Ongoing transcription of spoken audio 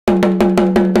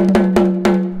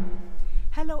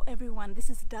everyone,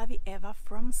 this is Daavi Eva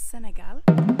from Senegal.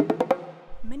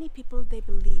 Many people, they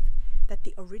believe that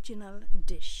the original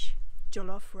dish,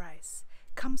 Jollof Rice,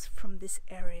 comes from this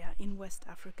area in West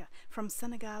Africa, from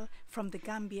Senegal, from the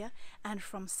Gambia, and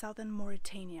from southern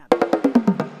Mauritania,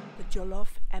 the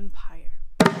Jollof Empire.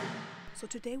 So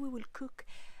today we will cook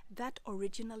that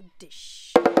original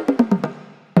dish.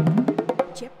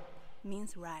 Chebu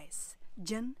means rice,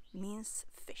 Jën means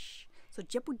fish. So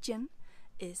Chebu Jën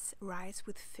is rice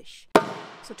with fish.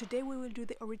 So today we will do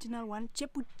the original one,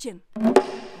 Chebu Jën,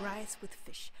 rice with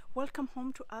fish. Welcome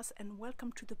home to us and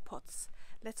welcome to the pots.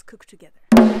 Let's cook together.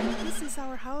 This is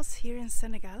our house here in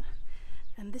Senegal,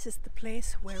 and this is the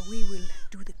place where we will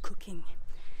do the cooking.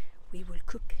 We will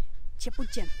cook Chebu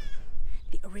Jën,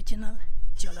 the original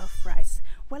jollof rice.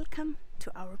 Welcome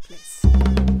to our place.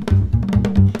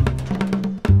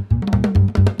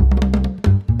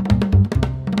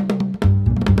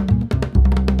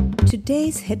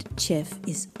 Today's head chef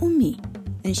is Oumie,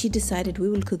 and she decided we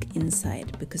will cook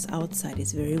inside because outside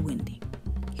is very windy.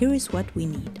 Here is what we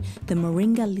need: the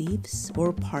moringa leaves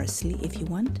or parsley if you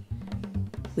want.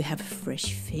 We have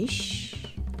fresh fish.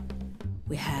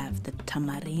 We have the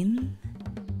tamarind,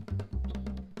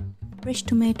 fresh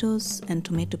tomatoes and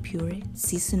tomato puree,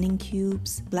 seasoning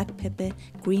cubes, black pepper,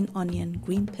 green onion,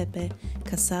 green pepper,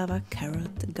 cassava,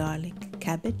 carrot, garlic,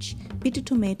 cabbage, bitter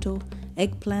tomato,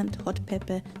 eggplant, hot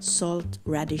pepper, salt,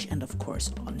 radish, and of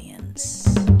course onions.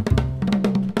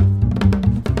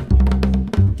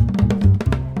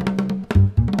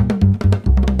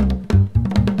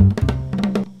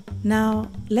 Now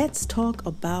let's talk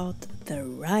about the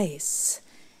rice.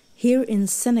 Here in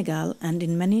Senegal and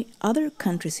in many other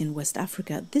countries in West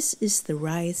Africa, this is the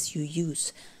rice you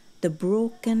use, the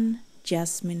broken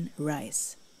jasmine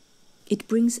rice. It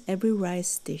brings every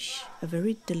rice dish a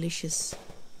very delicious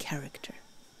character.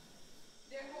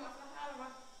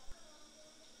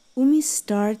 Oumie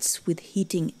starts with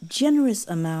heating generous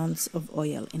amounts of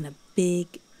oil in a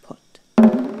big pot.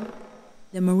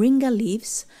 The moringa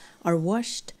leaves are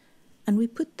washed and we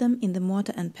put them in the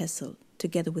mortar and pestle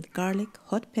together with garlic,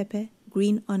 hot pepper,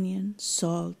 green onion,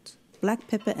 salt, black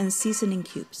pepper and seasoning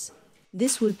cubes.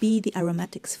 This will be the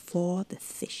aromatics for the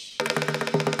fish.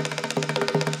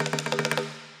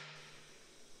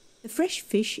 The fresh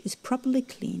fish is properly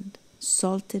cleaned,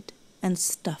 salted and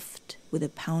stuffed with the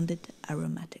pounded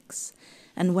aromatics.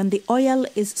 And when the oil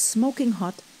is smoking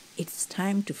hot, it's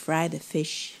time to fry the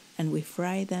fish, and we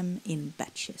fry them in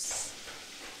batches.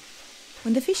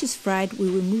 When the fish is fried, we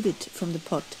remove it from the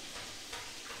pot,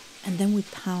 and then we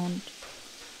pound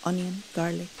onion,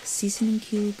 garlic, seasoning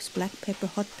cubes, black pepper,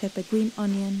 hot pepper, green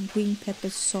onion, green pepper,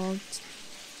 salt.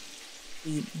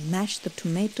 We mash the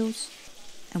tomatoes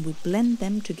and we blend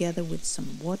them together with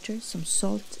some water, some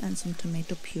salt and some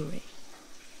tomato puree.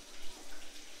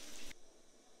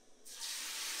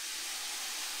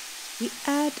 We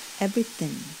add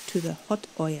everything to the hot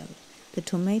oil, the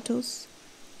tomatoes,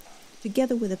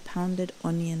 together with the pounded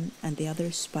onion and the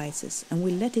other spices, and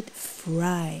we let it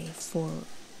fry for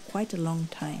quite a long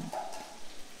time.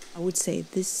 I would say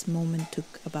this moment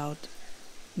took about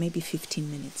maybe 15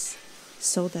 minutes,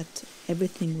 so that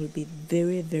everything will be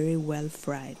very, very well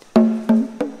fried.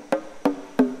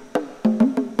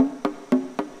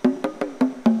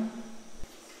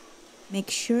 Make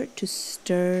sure to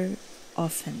stir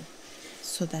often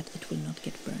so that it will not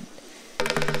get burned.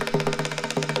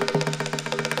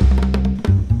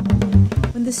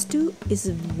 When the stew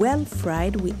is well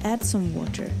fried, we add some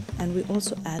water and we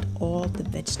also add all the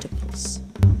vegetables.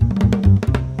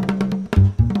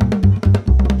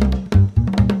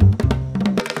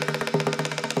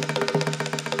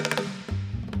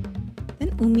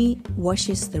 Then Oumie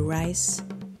washes the rice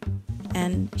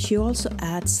and she also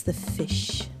adds the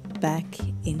fish back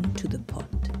into the pot.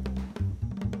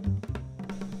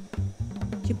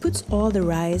 She puts all the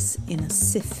rice in a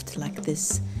sift like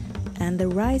this, and the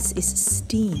rice is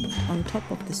steamed on top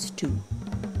of the stew.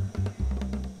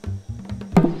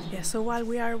 Yeah, so while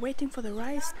we are waiting for the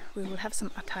rice, we will have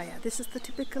some Ataya. This is the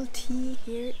typical tea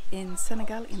here in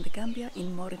Senegal, in the Gambia,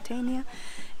 in Mauritania,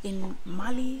 in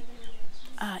Mali,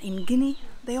 in Guinea.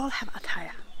 They all have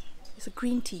Ataya. It's a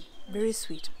green tea, very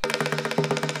sweet.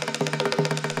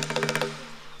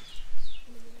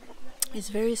 It's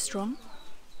very strong.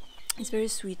 It's very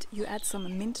sweet. You add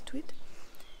some mint to it.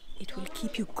 It will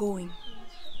keep you going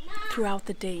throughout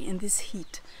the day. In this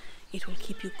heat, it will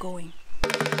keep you going.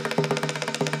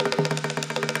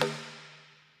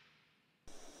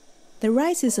 The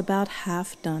rice is about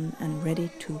half done and ready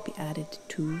to be added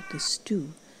to the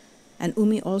stew. And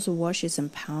Oumie also washes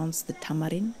and pounds the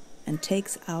tamarind and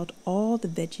takes out all the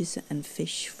veggies and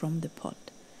fish from the pot.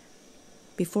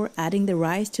 Before adding the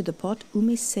rice to the pot,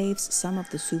 Oumie saves some of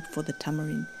the soup for the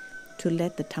tamarind to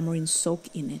let the tamarind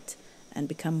soak in it and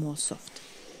become more soft.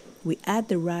 We add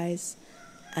the rice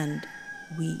and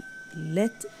we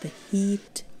let the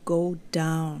heat go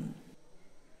down.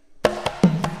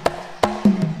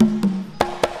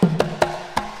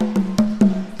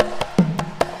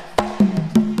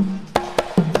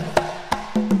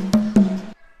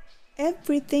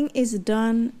 Everything is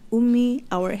done. Oumie,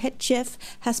 our head chef,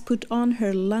 has put on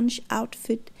her lunch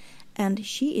outfit and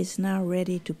she is now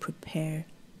ready to prepare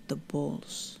the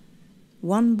bowls.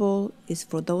 One bowl is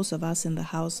for those of us in the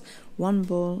house, one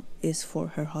bowl is for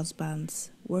her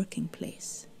husband's working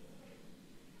place.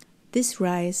 This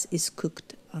rice is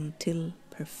cooked until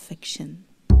perfection.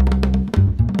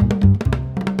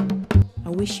 I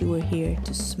wish you were here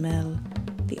to smell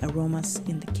the aromas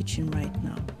in the kitchen right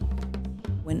now.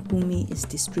 When Oumie is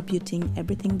distributing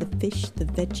everything, the fish, the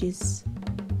veggies,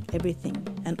 everything,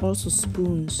 and also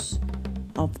spoons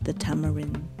of the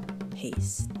tamarind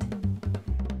paste.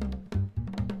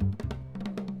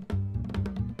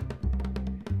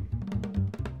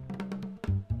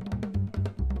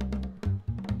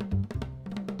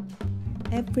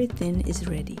 Everything is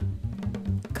ready.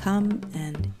 Come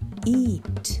and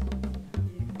eat.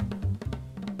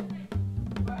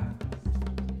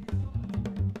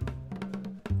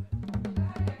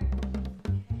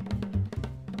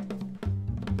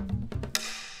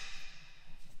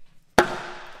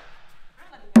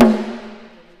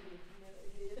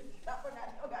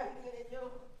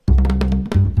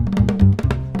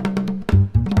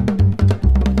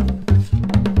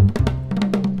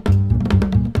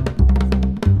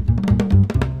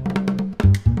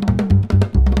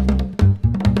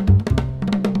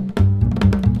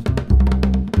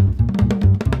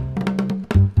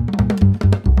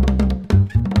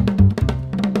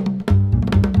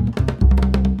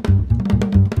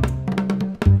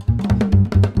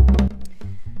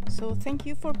 Thank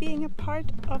you for being a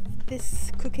part of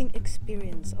this cooking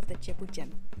experience of the Chebu Jën.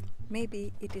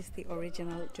 Maybe it is the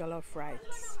original Jollof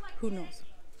Rice. Who knows?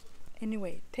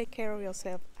 Anyway, take care of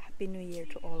yourself. Happy New Year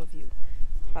to all of you.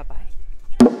 Bye-bye.